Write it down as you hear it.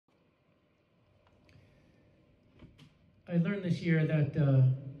I learned this year that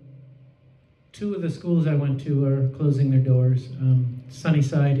two of the schools I went to are closing their doors.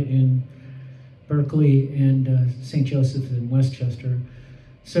 Sunnyside in Berkeley and St Joseph in Westchester.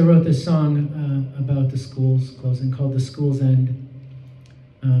 So I wrote this song about the schools closing called The School's End.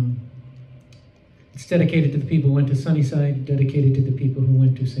 It's dedicated to the people who went to Sunnyside, dedicated to the people who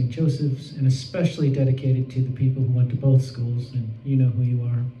went to St Joseph's, and especially dedicated to the people who went to both schools, and you know who you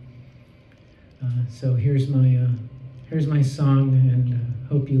are. So here's my song, and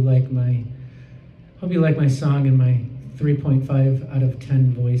hope you like my song and my 3.5 out of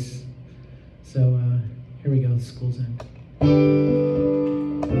 10 voice. So here we go, The School's End.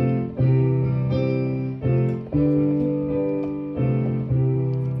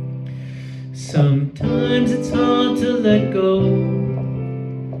 Sometimes it's hard to let go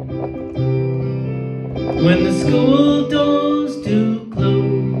when the school doors do close.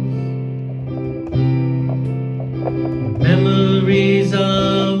 Memories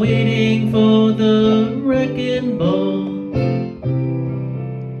are waiting for the wrecking ball.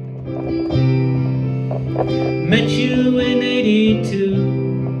 Met you in '82.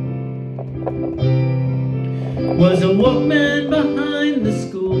 Was a Walkman behind the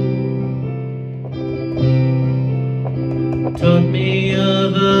school. Taught me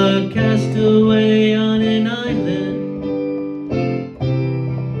of a castaway on an island.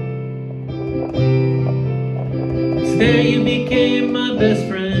 It's there you became my best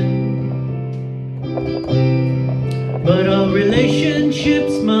friend. But all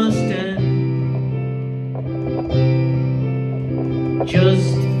relationships must end.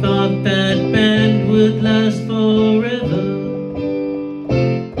 Just thought that band would last forever.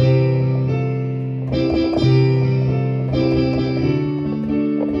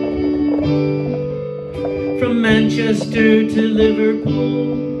 From Manchester to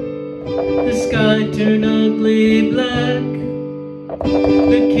Liverpool, the sky turned ugly black.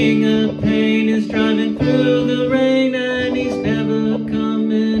 The king of pain is driving through the rain, and he's never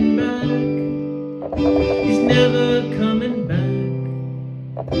coming back. He's never coming back.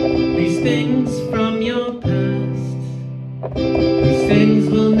 These things from your past, these things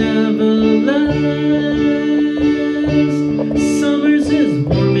will never last. Summers is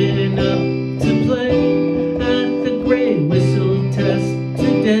warming up to play at the gray whistle test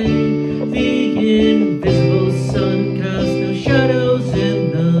today. The invisible sun casts no shadows in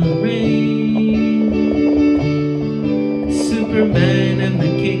the rain. Superman and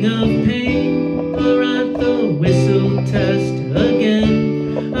the king of pain are at the whistle test again.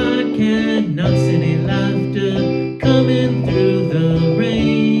 I cannot see any laughter coming through the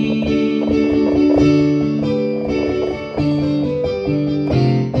rain.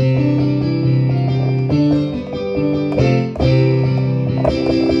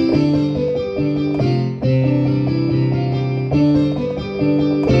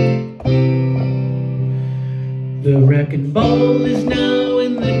 The wrecking ball is now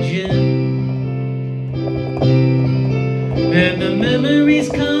in the gym, and the memories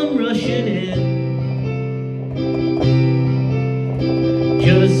come rushing in.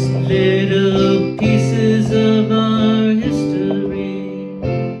 Just little pieces of our history.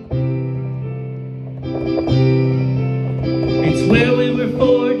 It's where we were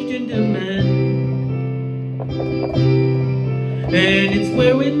forged into men, and it's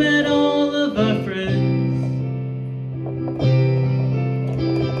where we met all of our friends.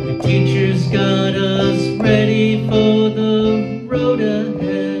 The teachers got us ready for the road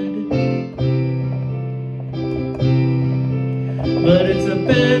ahead. But it's a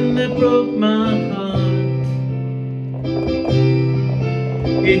band that broke my heart.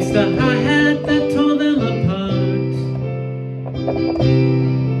 It's the hi-hat that tore them apart.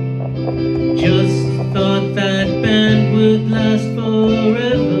 Just thought that band would last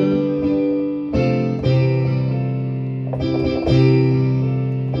forever.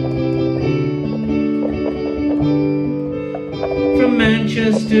 From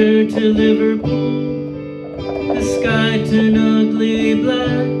Manchester to Liverpool, the sky turned ugly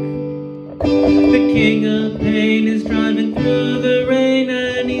black. The king of pain is driving through the rain,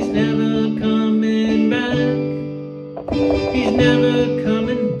 and he's never coming back. He's never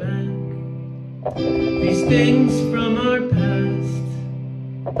coming back. These things from our past,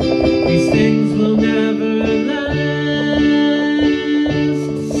 these things will never last.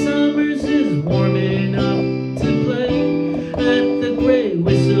 Summers is warming up to play at the gray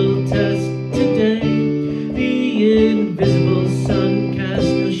whistle test today. The invisible sun casts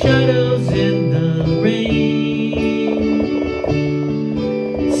no shadows in the rain.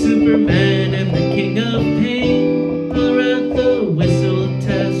 Superman and the king of pain are at the whistle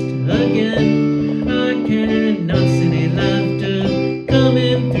test again. I cannot see any light.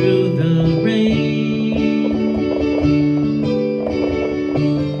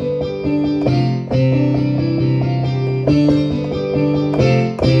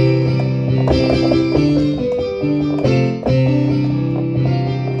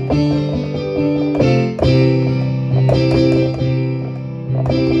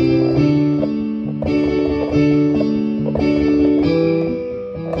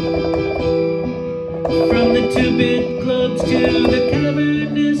 2-bit clubs to the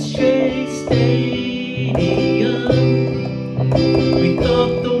cavernous Shea Stadium. We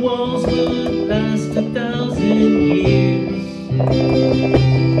thought the walls would last 1,000 years.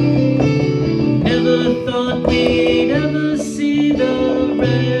 Never thought we'd ever see the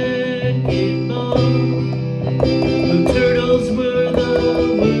racquetball. Blue turtles were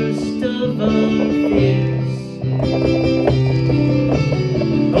the worst of our fears.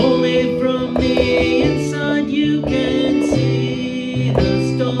 Only from the inside you can see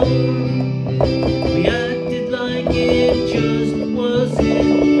the storm. We acted like it just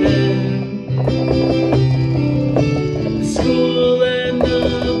wasn't there. The school and the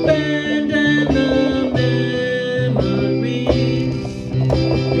band and the memories,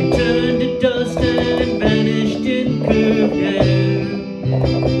 they turned to dust and vanished in curved air.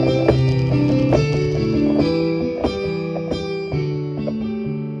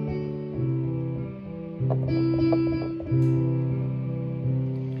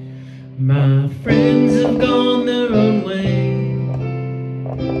 My friends have gone their own way,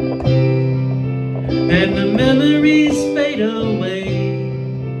 and the memories fade away.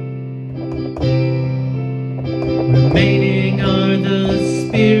 Remaining are the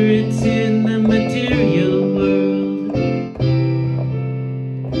spirits in the material world.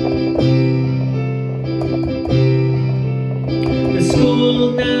 The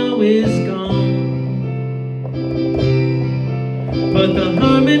school now is gone, but the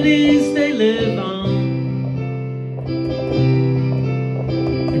harmonies they live on.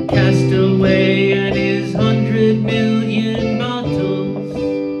 The castaway and his 100 million bottles.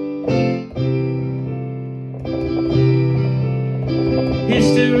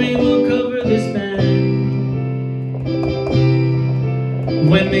 History will cover this band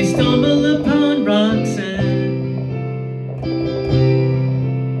when they stumble upon Roxanne.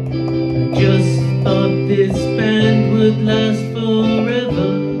 I just thought this band would last forever.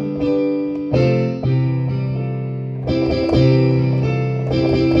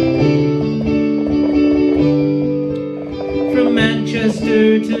 From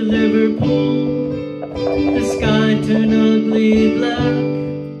Manchester to Liverpool, the sky turned ugly black.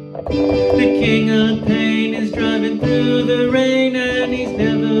 The king of pain is driving through the rain, and he's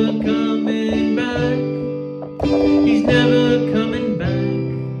never coming back. He's never coming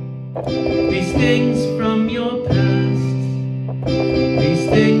back. These things from your past, these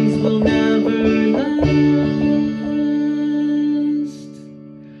things will never last.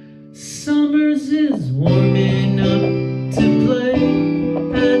 Summers is warming up to play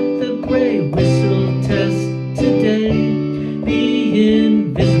at the gray whistle test today. The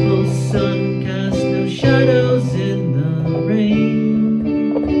invisible sun casts no shadows in the rain.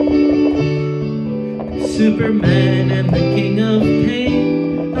 Superman and the king of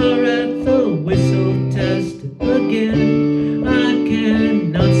pain are at the whistle test again. I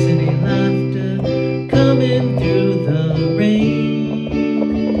cannot see any laughter coming through the rain.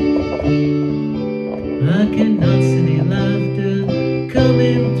 I cannot see any laughter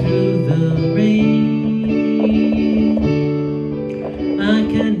coming through the rain. I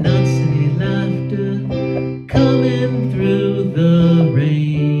cannot see any laughter coming through the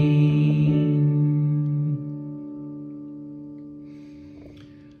rain.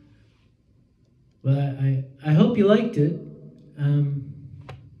 Well, I hope you liked it.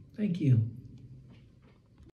 Thank you.